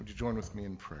join with me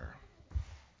in prayer?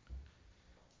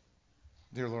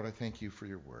 Dear Lord, I thank you for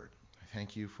your word. I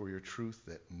thank you for your truth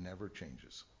that never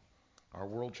changes. Our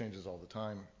world changes all the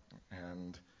time,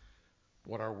 and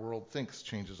what our world thinks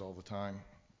changes all the time.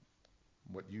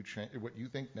 What you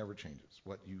think never changes.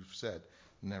 What you've said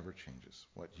never changes.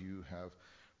 What you have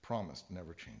promised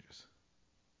never changes.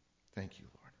 Thank you,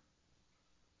 Lord.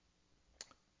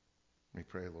 We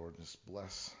pray, Lord, just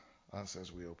bless us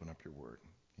as we open up your word.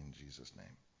 In Jesus'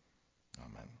 name,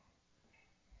 amen.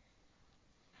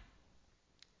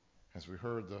 As we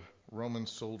heard, the Roman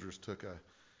soldiers took a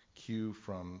cue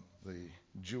from the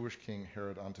Jewish king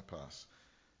Herod Antipas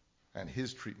and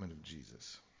his treatment of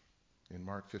Jesus. In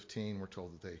Mark 15, we're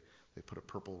told that they put a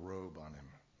purple robe on him.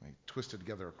 They twisted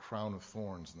together a crown of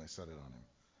thorns and they set it on him.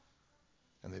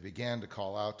 And they began to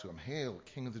call out to him, "Hail,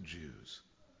 King of the Jews!"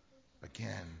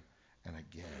 Again and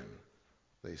again.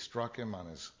 They struck him on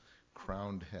his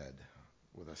crowned head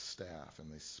with a staff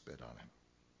and they spit on him.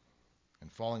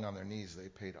 And falling on their knees, they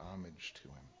paid homage to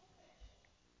him.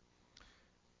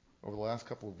 Over the last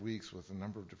couple of weeks, with a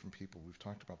number of different people, we've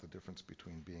talked about the difference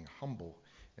between being humble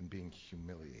and being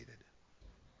humiliated.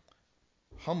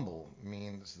 Humble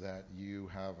means that you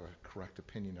have a correct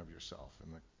opinion of yourself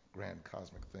in the grand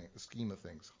cosmic scheme of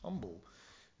things. Humble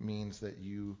means that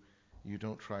you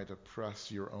don't try to press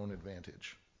your own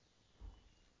advantage.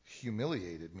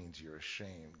 Humiliated means you're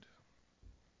ashamed.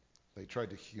 They tried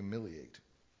to humiliate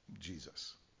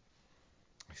Jesus.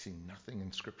 I see nothing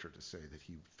in Scripture to say that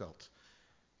he felt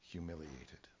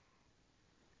humiliated,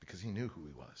 because he knew who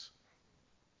he was.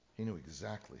 He knew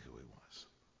exactly who he was.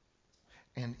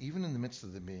 And even in the midst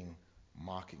of them being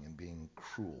mocking and being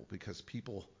cruel, because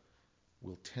people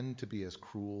will tend to be as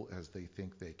cruel as they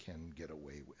think they can get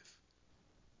away with.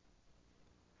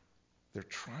 They're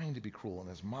trying to be cruel, and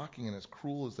as mocking and as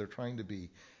cruel as they're trying to be,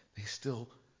 they still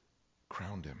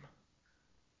crowned him.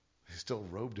 They still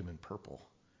robed him in purple,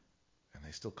 and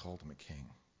they still called him a king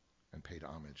and paid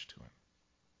homage to him.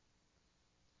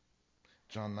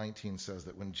 John 19 says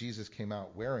that when Jesus came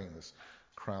out wearing this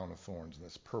crown of thorns and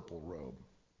this purple robe,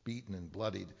 beaten and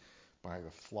bloodied by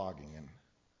the flogging, and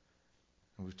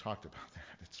we've talked about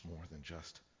that, it's more than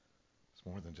just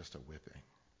a whipping.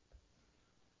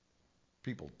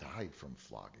 People died from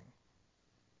flogging.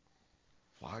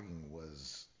 Flogging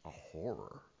was a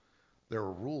horror. There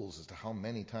were rules as to how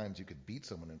many times you could beat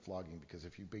someone in flogging, because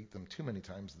if you beat them too many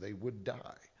times, they would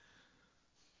die.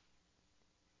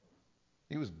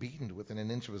 He was beaten to within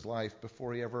an inch of his life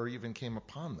before he ever even came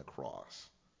upon the cross.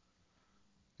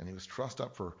 And he was trussed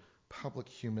up for public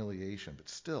humiliation, but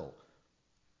still,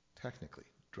 technically,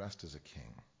 dressed as a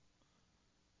king.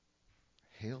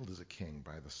 Hailed as a king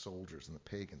by the soldiers and the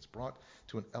pagans, brought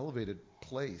to an elevated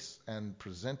place and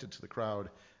presented to the crowd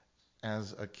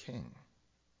as a king.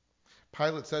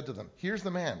 Pilate said to them, "Here's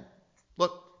the man.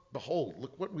 Look, behold,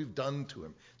 look what we've done to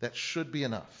him. That should be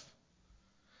enough."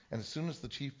 And as soon as the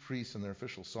chief priests and their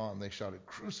officials saw him, they shouted,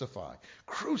 "Crucify!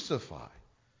 Crucify!"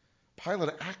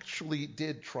 Pilate actually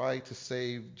did try to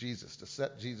save Jesus, to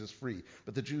set Jesus free.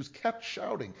 But the Jews kept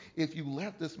shouting, "If you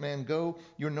let this man go,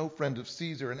 you're no friend of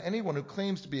Caesar, and anyone who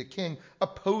claims to be a king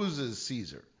opposes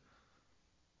Caesar."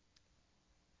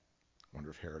 I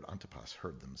wonder if Herod Antipas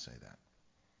heard them say that.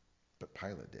 But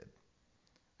Pilate did.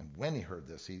 And when he heard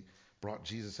this, he brought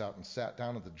Jesus out and sat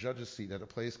down at the judge's seat at a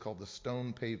place called the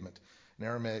Stone Pavement, in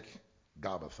Aramaic,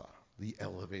 Gabbatha, the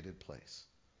elevated place.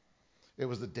 It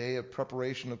was the day of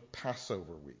preparation of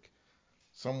Passover week.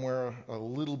 Somewhere a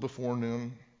little before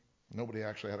noon, nobody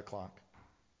actually had a clock.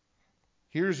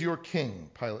 "Here's your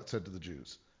king," Pilate said to the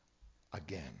Jews.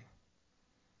 Again.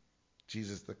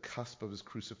 Jesus, the cusp of his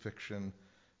crucifixion,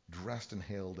 dressed and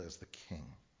hailed as the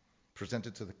king,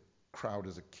 presented to the crowd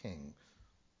as a king.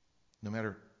 No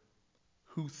matter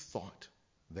who thought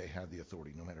they had the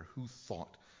authority, no matter who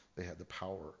thought they had the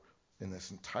power in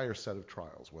this entire set of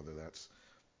trials, whether that's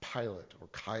Pilate or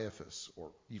Caiaphas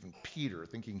or even Peter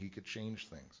thinking he could change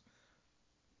things,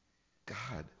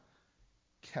 God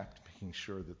kept making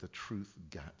sure that the truth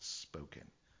got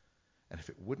spoken. And if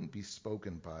it wouldn't be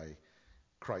spoken by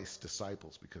Christ's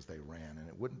disciples because they ran, and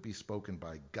it wouldn't be spoken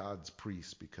by God's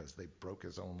priests because they broke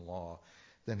his own law,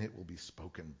 then it will be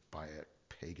spoken by a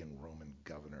pagan Roman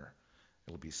governor.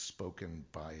 It'll be spoken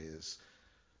by his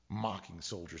mocking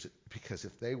soldiers, because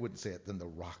if they wouldn't say it, then the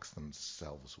rocks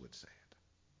themselves would say it.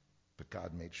 But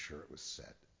God made sure it was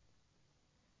said.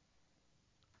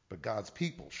 But God's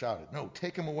people shouted, "No,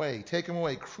 take him away,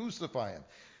 crucify him."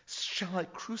 "Shall I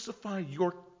crucify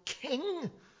your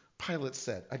king?" Pilate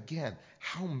said. Again,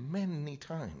 how many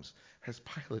times has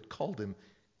Pilate called him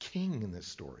king in this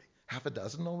story? Half a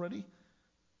dozen already?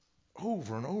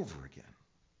 Over and over again.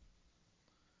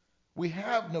 We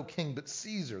have no king but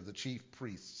Caesar, the chief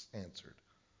priests answered.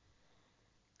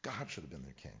 God should have been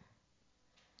their king.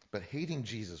 But hating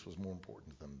Jesus was more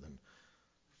important to them than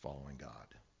following God.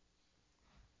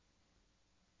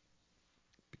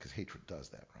 Because hatred does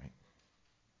that, right?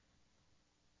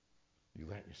 You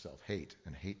let yourself hate,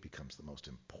 and hate becomes the most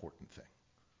important thing.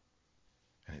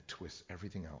 And it twists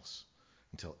everything else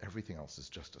until everything else is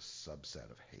just a subset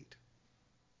of hate.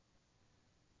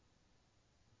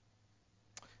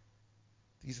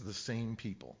 These are the same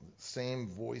people, same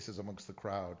voices amongst the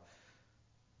crowd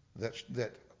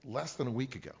that less than a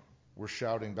week ago were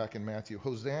shouting back in Matthew,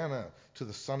 Hosanna to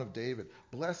the Son of David.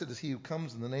 Blessed is he who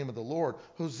comes in the name of the Lord.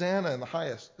 Hosanna in the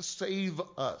highest. Save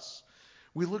us.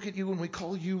 We look at you and we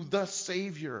call you the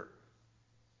Savior.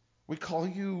 We call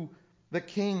you the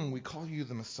King. We call you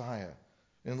the Messiah.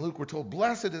 In Luke we're told,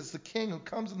 blessed is the King who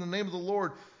comes in the name of the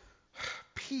Lord.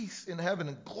 Peace in heaven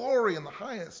and glory in the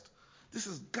highest. This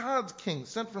is God's king,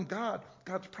 sent from God,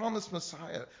 God's promised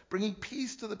Messiah, bringing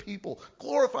peace to the people,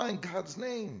 glorifying God's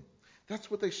name.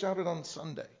 That's what they shouted on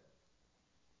Sunday.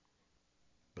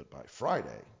 But by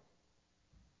Friday,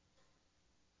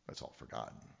 that's all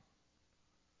forgotten.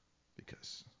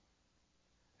 Because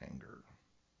anger,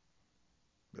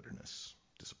 bitterness,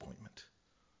 disappointment,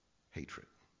 hatred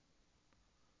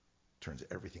turns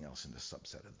everything else into a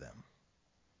subset of them.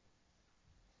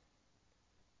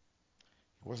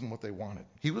 It wasn't what they wanted.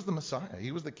 He was the Messiah.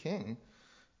 He was the king,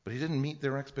 but he didn't meet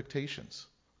their expectations.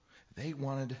 They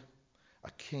wanted a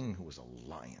king who was a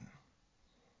lion.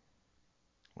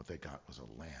 What they got was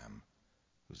a lamb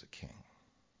who's a king.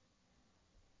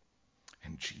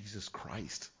 And Jesus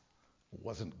Christ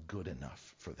wasn't good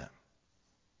enough for them.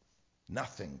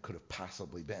 Nothing could have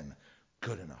possibly been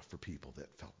good enough for people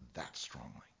that felt that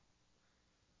strongly.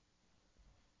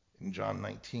 In John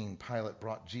 19, Pilate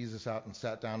brought Jesus out and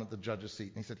sat down at the judge's seat.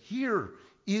 And he said, here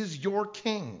is your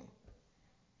king.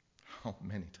 How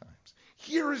many times?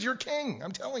 Here is your king,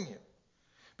 I'm telling you.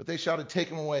 But they shouted, take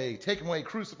him away,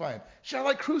 crucify him. Shall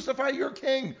I crucify your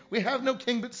king? We have no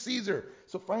king but Caesar.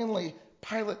 So finally,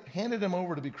 Pilate handed him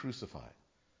over to be crucified.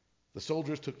 The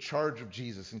soldiers took charge of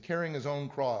Jesus and carrying his own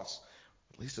cross,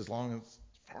 at least as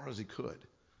far as he could.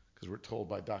 Because we're told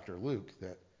by Dr. Luke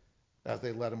that as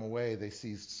they led him away, they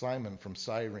seized Simon from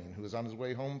Cyrene, who was on his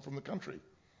way home from the country.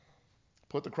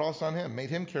 Put the cross on him,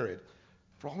 made him carry it.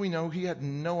 For all we know, he had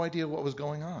no idea what was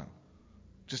going on.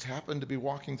 Just happened to be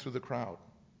walking through the crowd.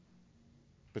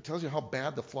 But it tells you how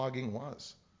bad the flogging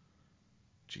was.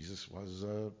 Jesus was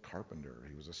a carpenter.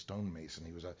 He was a stonemason.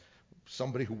 He was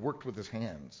somebody who worked with his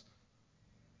hands.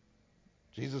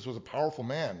 Jesus was a powerful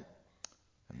man.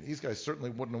 And these guys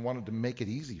certainly wouldn't have wanted to make it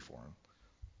easy for him.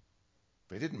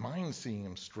 They didn't mind seeing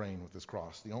him strain with his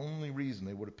cross. The only reason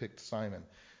they would have picked Simon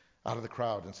out of the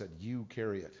crowd and said, you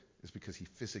carry it, is because he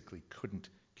physically couldn't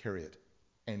carry it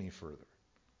any further.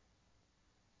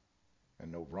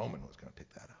 And no Roman was going to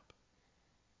pick that up.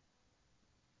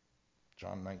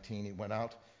 John 19, he went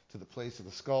out to the place of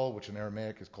the skull, which in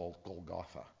Aramaic is called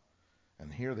Golgotha.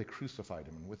 And here they crucified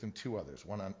him, and with him two others,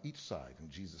 one on each side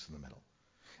and Jesus in the middle.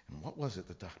 And what was it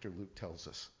that Dr. Luke tells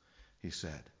us? He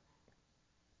said,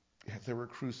 as they were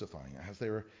crucifying, as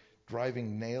they were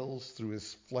driving nails through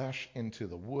his flesh into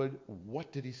the wood,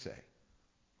 what did he say?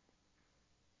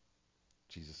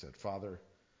 Jesus said, Father,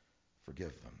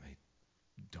 forgive them. They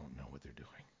don't know what they're doing.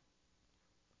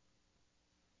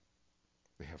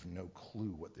 They have no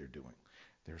clue what they're doing.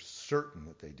 They're certain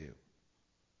that they do,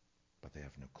 but they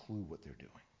have no clue what they're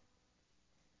doing.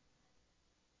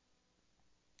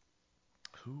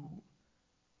 Who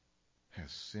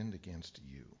has sinned against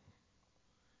you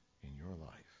in your life?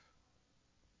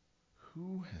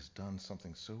 Who has done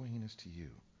something so heinous to you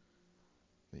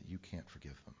that you can't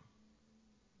forgive them?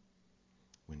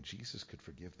 When Jesus could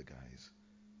forgive the guys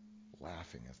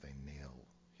laughing as they nail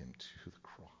him to the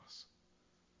cross,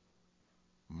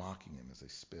 mocking him as they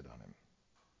spit on him.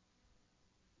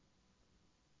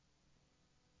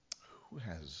 Who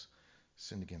has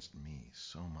sinned against me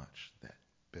so much that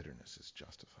bitterness is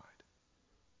justified?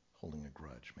 Holding a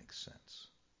grudge makes sense.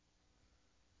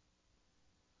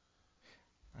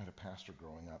 I had a pastor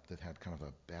growing up that had kind of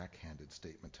a backhanded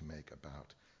statement to make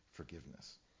about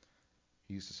forgiveness.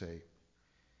 He used to say,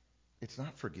 it's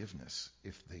not forgiveness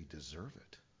if they deserve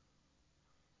it,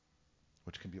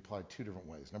 which can be applied two different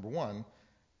ways. Number one,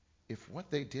 if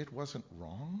what they did wasn't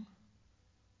wrong,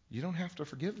 you don't have to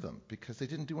forgive them because they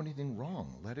didn't do anything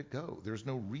wrong. Let it go. There's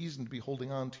no reason to be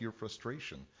holding on to your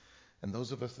frustration. And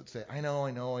those of us that say, I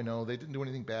know, they didn't do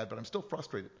anything bad, but I'm still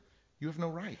frustrated. You have no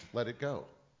right. Let it go.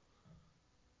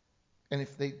 And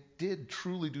if they did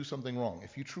truly do something wrong,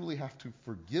 if you truly have to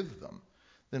forgive them,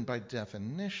 then by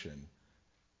definition,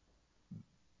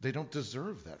 they don't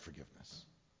deserve that forgiveness.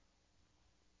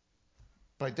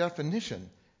 By definition,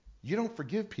 you don't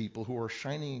forgive people who are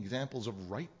shining examples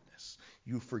of rightness.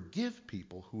 You forgive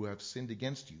people who have sinned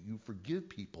against you. You forgive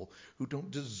people who don't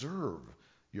deserve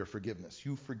your forgiveness.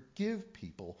 You forgive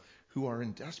people who are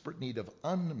in desperate need of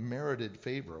unmerited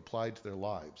favor applied to their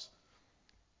lives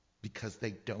because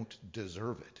they don't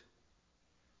deserve it.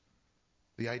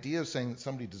 The idea of saying that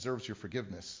somebody deserves your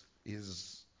forgiveness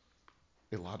is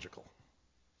illogical.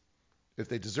 If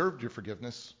they deserved your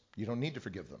forgiveness, you don't need to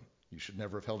forgive them. You should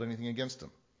never have held anything against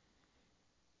them.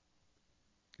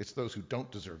 It's those who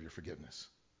don't deserve your forgiveness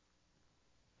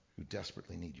who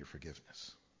desperately need your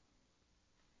forgiveness.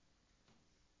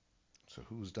 So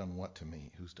who's done what to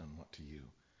me? Who's done what to you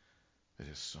that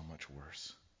is so much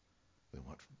worse than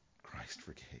what Christ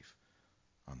forgave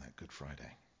on that Good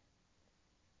Friday?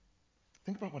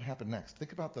 Think about what happened next.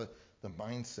 Think about the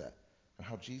mindset and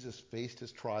how Jesus faced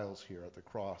his trials here at the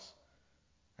cross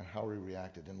and how he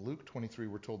reacted. In Luke 23,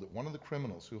 we're told that one of the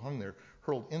criminals who hung there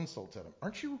hurled insults at him.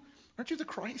 Aren't you the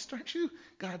Christ? Aren't you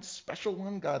God's special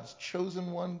one, God's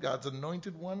chosen one, God's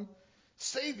anointed one?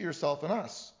 Save yourself and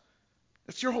us.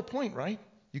 That's your whole point, right?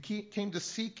 You came to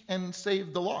seek and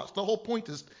save the lost. The whole point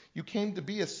is you came to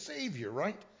be a savior,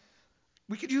 right?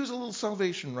 We could use a little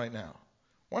salvation right now.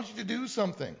 I want you to do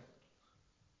something.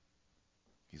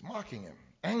 He's mocking him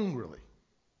angrily.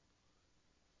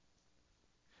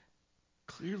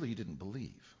 Clearly he didn't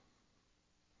believe,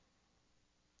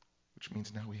 which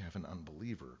means now we have an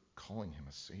unbeliever calling him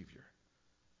a savior.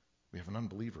 We have an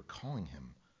unbeliever calling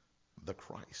him the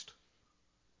Christ.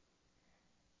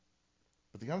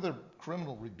 But the other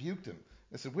criminal rebuked him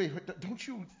and said, wait, don't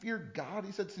you fear God?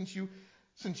 He said,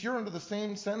 since you're under the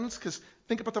same sentence, because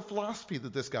think about the philosophy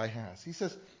that this guy has. He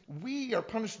says, we are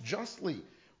punished justly.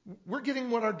 We're getting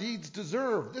what our deeds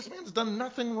deserve. This man's done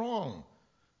nothing wrong.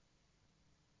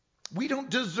 We don't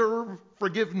deserve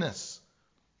forgiveness.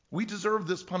 We deserve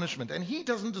this punishment, and he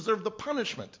doesn't deserve the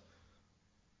punishment.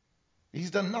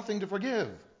 He's done nothing to forgive.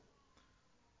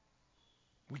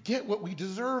 We get what we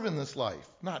deserve in this life,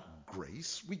 not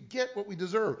grace. We get what we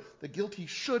deserve. The guilty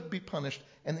should be punished,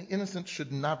 and the innocent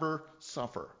should never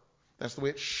suffer. That's the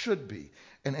way it should be.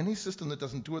 And any system that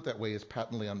doesn't do it that way is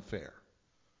patently unfair.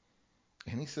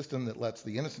 Any system that lets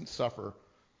the innocent suffer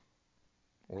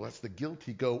or lets the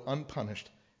guilty go unpunished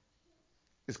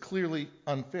is clearly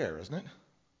unfair, isn't it?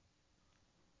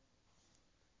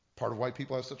 Part of why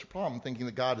people have such a problem thinking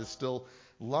that God is still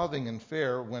loving and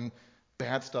fair when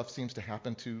bad stuff seems to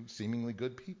happen to seemingly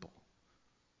good people.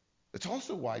 It's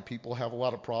also why people have a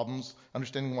lot of problems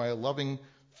understanding why a loving,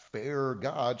 fair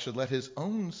God should let his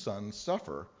own son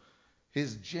suffer,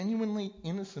 his genuinely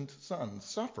innocent son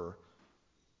suffer,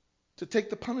 to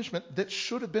take the punishment that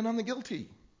should have been on the guilty.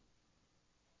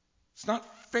 It's not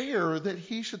fair that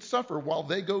he should suffer while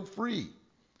they go free.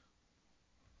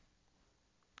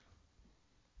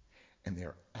 And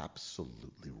they're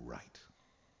absolutely right.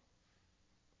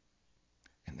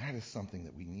 And that is something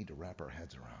that we need to wrap our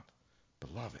heads around.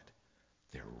 Beloved,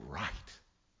 they're right.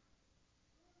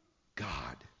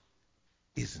 God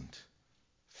isn't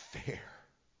fair.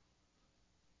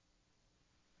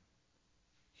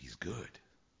 He's good.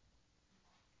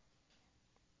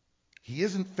 He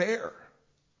isn't fair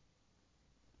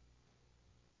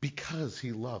because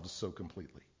he loves so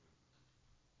completely.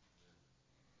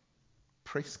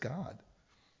 Praise God.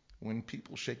 When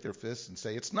people shake their fists and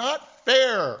say, it's not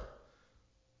fair,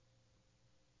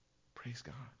 praise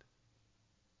God.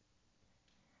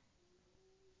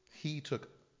 He took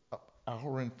up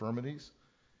our infirmities.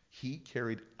 He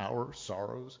carried our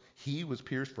sorrows. He was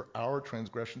pierced for our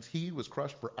transgressions. He was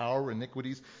crushed for our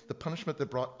iniquities. The punishment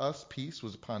that brought us peace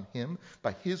was upon him.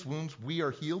 By his wounds we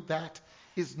are healed. That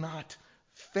is not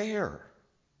fair.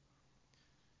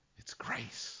 It's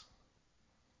grace.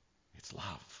 It's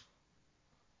love.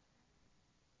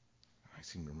 I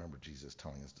seem to remember Jesus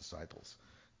telling his disciples,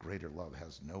 greater love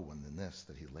has no one than this,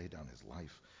 that he lay down his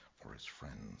life for his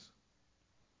friends.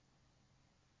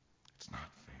 It's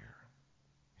not fair.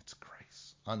 It's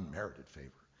grace. Unmerited favor.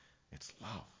 It's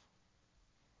love.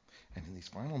 And in these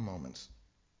final moments,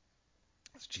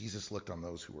 as Jesus looked on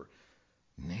those who were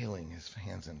nailing his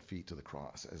hands and feet to the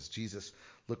cross, as Jesus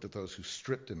looked at those who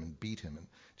stripped him and beat him, and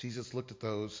Jesus looked at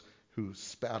those who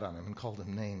spat on him and called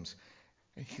him names,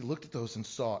 and he looked at those and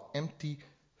saw empty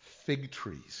fig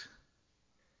trees,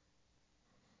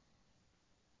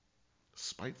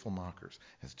 spiteful mockers.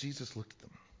 As Jesus looked at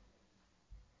them,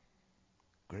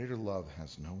 greater love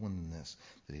has no one than this,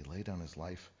 that he laid down his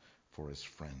life for his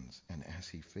friends. And as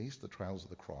he faced the trials of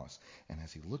the cross, and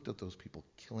as he looked at those people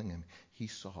killing him, he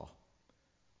saw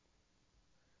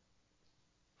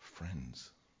friends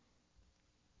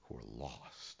who are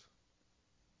lost.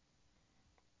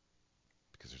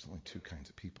 Because there's only two kinds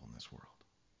of people in this world.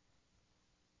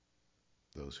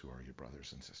 Those who are your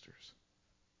brothers and sisters,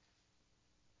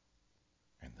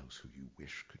 and those who you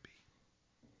wish could be.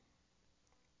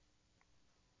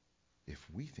 If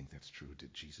we think that's true,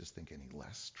 did Jesus think any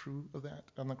less true of that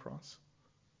on the cross?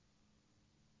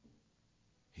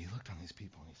 He looked on these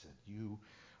people and he said, "You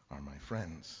are my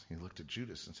friends." He looked at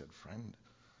Judas and said, "Friend."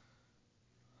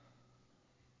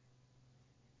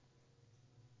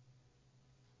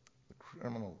 The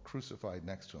criminal crucified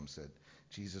next to him said,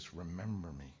 "Jesus,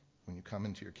 remember me when you come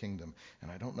into your kingdom." And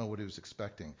I don't know what he was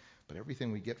expecting, but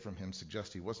everything we get from him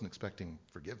suggests he wasn't expecting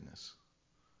forgiveness,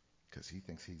 because he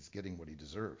thinks he's getting what he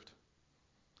deserved.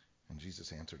 And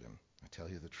Jesus answered him, "I tell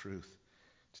you the truth,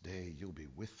 today you'll be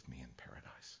with me in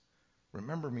paradise.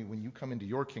 Remember me when you come into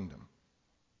your kingdom."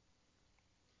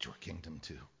 It's your kingdom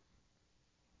too.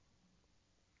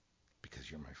 Because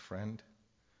you're my friend,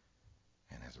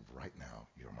 and as of right now,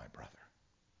 you're my brother.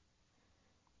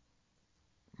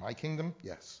 My kingdom,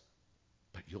 yes,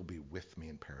 but you'll be with me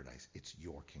in paradise. It's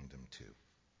your kingdom too.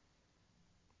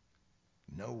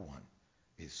 No one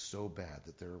is so bad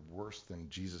that they're worse than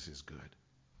Jesus is good.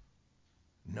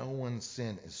 No one's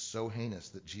sin is so heinous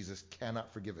that Jesus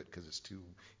cannot forgive it because it's too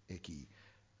icky.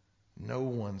 No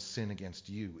one's sin against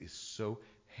you is so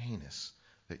heinous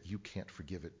that you can't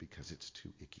forgive it because it's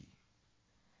too icky.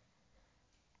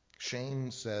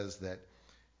 Shame says that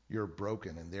you're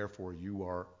broken and therefore you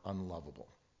are unlovable.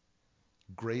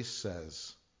 Grace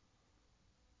says,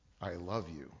 I love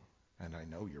you and I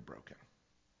know you're broken.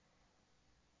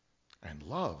 And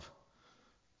love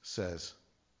says,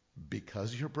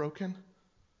 because you're broken,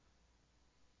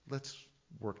 let's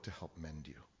work to help mend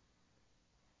you.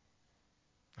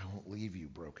 I won't leave you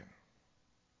broken.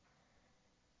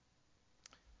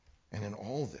 And in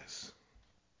all this,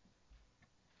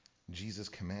 Jesus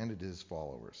commanded his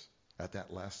followers at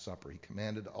that Last Supper. He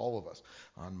commanded all of us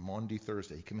on Maundy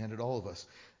Thursday. He commanded all of us,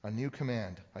 a new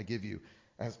command I give you.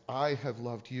 As I have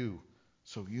loved you,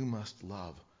 so you must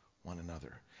love one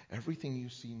another. Everything you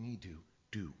see me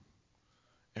do.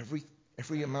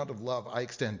 Every amount of love I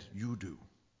extend, you do.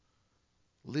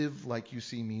 Live like you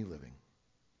see me living.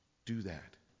 Do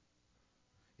that.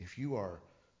 If you are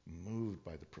moved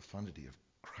by the profundity of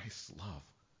Christ's love,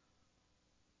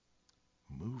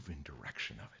 move in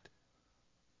direction of it.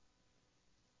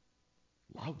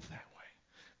 Love that way.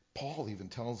 Paul even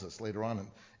tells us later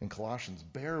on in Colossians,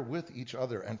 bear with each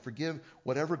other and forgive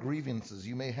whatever grievances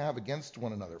you may have against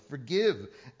one another. Forgive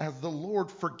as the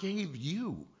Lord forgave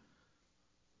you.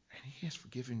 And he has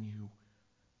forgiven you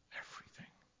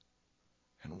everything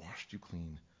and washed you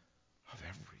clean of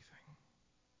everything.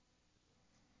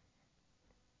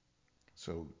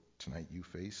 So tonight you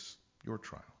face your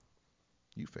trial.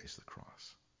 You face the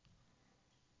cross.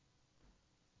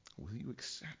 Will you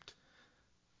accept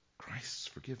Christ's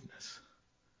forgiveness?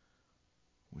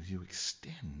 Will you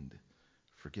extend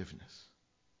forgiveness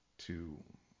to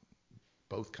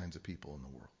both kinds of people in the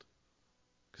world?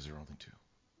 Because there are only two.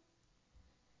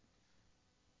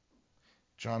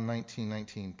 John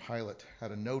 19:19, Pilate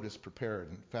had a notice prepared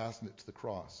and fastened it to the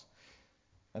cross.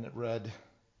 And it read,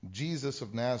 Jesus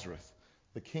of Nazareth,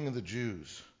 the King of the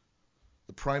Jews.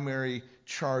 The primary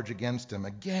charge against him.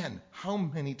 Again, how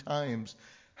many times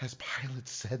has Pilate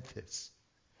said this?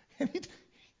 And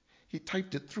he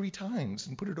typed it 3 times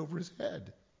and put it over his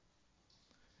head.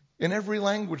 In every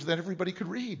language that everybody could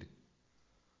read. In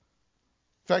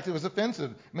fact, it was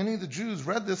offensive. Many of the Jews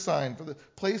read this sign, for the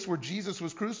place where Jesus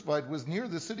was crucified was near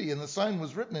the city, and the sign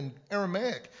was written in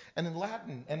Aramaic and in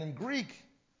Latin and in Greek.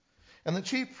 And the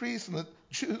chief priests and the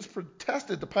Jews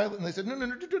protested to Pilate, and they said,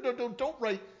 no, don't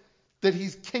write that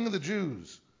he's king of the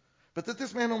Jews, but that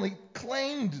this man only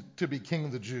claimed to be king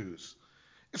of the Jews.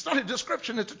 It's not a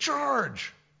description, it's a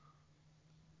charge.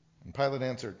 And Pilate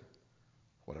answered,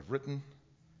 what I've written,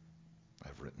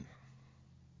 I've written.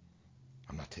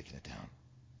 I'm not taking it down.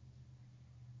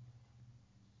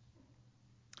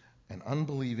 An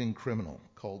unbelieving criminal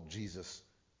called Jesus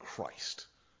Christ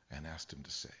and asked him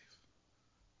to save.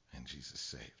 And Jesus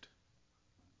saved.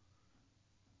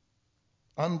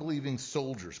 Unbelieving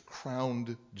soldiers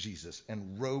crowned Jesus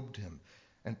and robed him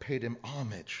and paid him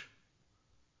homage.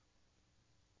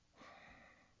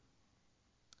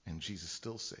 And Jesus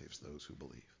still saves those who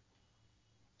believe.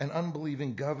 An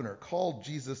unbelieving governor called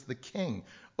Jesus the King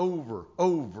over,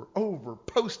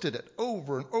 posted it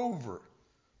over and over.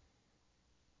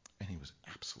 And he was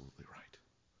absolutely right.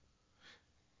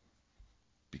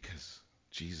 Because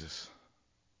Jesus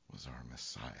was our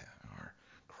Messiah, our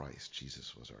Christ.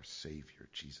 Jesus was our Savior.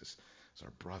 Jesus is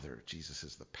our brother. Jesus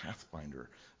is the pathfinder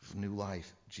of new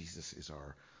life. Jesus is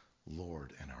our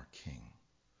Lord and our King.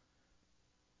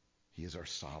 He is our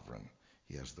sovereign.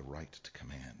 He has the right to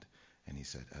command. And he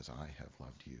said, as I have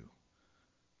loved you,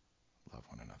 love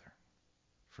one another.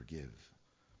 Forgive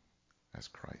as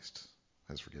Christ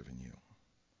has forgiven you.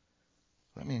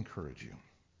 Let me encourage you.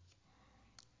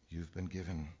 You've been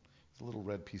given little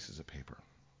red pieces of paper.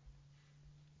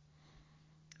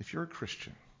 If you're a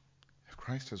Christian, if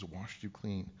Christ has washed you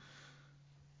clean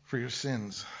for your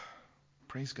sins,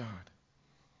 praise God.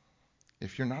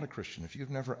 If you're not a Christian, if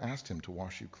you've never asked him to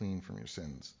wash you clean from your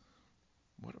sins,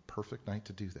 what a perfect night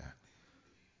to do that.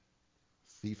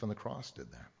 The thief on the cross did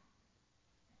that.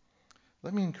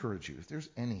 Let me encourage you, if there's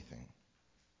anything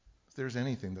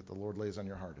that the Lord lays on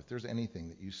your heart, if there's anything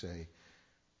that you say,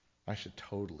 I should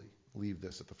totally leave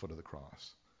this at the foot of the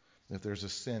cross. If there's a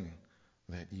sin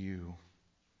that you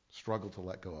struggle to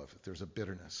let go of, if there's a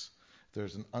bitterness, if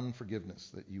there's an unforgiveness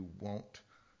that you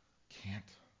can't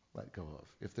let go of,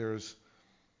 if there's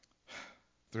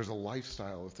a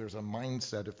lifestyle, if there's a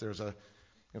mindset, if there's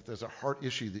a heart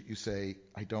issue that you say,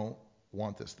 I don't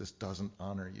want this doesn't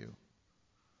honor you.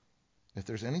 If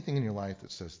there's anything in your life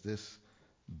that says this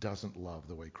doesn't love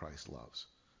the way Christ loves,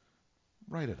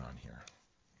 write it on here.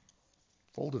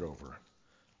 Fold it over.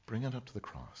 Bring it up to the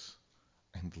cross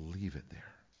and leave it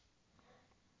there.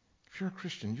 If you're a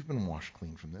Christian, you've been washed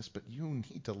clean from this, but you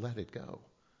need to let it go.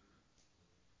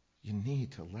 You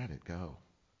need to let it go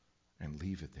and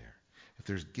leave it there. If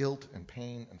there's guilt and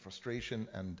pain and frustration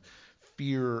and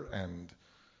fear and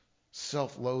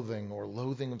self-loathing or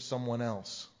loathing of someone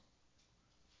else,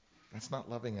 that's not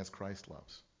loving as Christ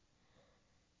loves.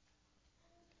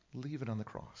 Leave it on the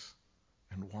cross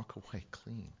and walk away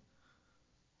clean,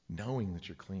 knowing that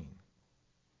you're clean.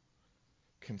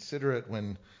 Consider it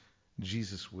when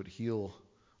Jesus would heal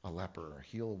a leper or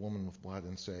heal a woman with blood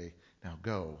and say, now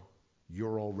go,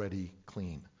 you're already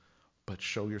clean, but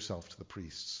show yourself to the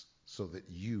priests so that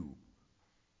you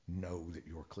know that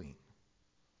you're clean.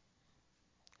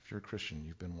 If you're a Christian,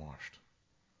 you've been washed,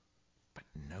 but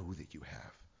know that you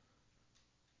have.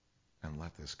 And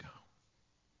let this go.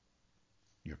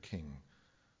 Your King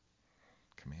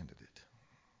commanded it.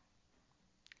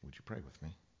 Would you pray with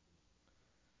me?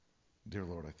 Dear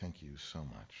Lord, I thank you so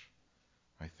much.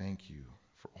 I thank you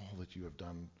for all that you have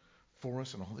done for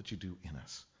us and all that you do in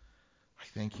us. I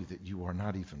thank you that you are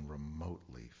not even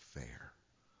remotely fair,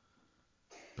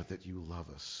 but that you love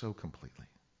us so completely,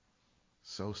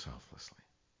 so selflessly.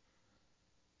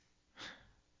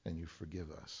 And you forgive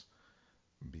us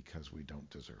because we don't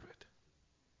deserve it.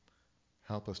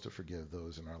 Help us to forgive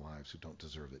those in our lives who don't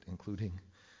deserve it, including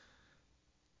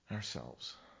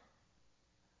ourselves.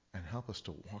 And help us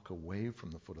to walk away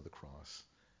from the foot of the cross,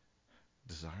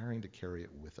 desiring to carry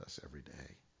it with us every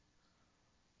day.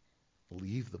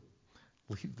 Leave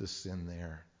the sin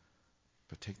there,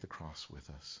 but take the cross with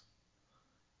us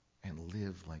and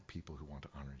live like people who want to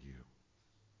honor you.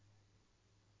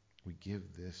 We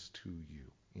give this to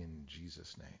you in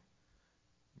Jesus' name.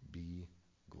 Be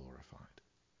glorified.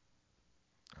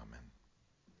 Amen.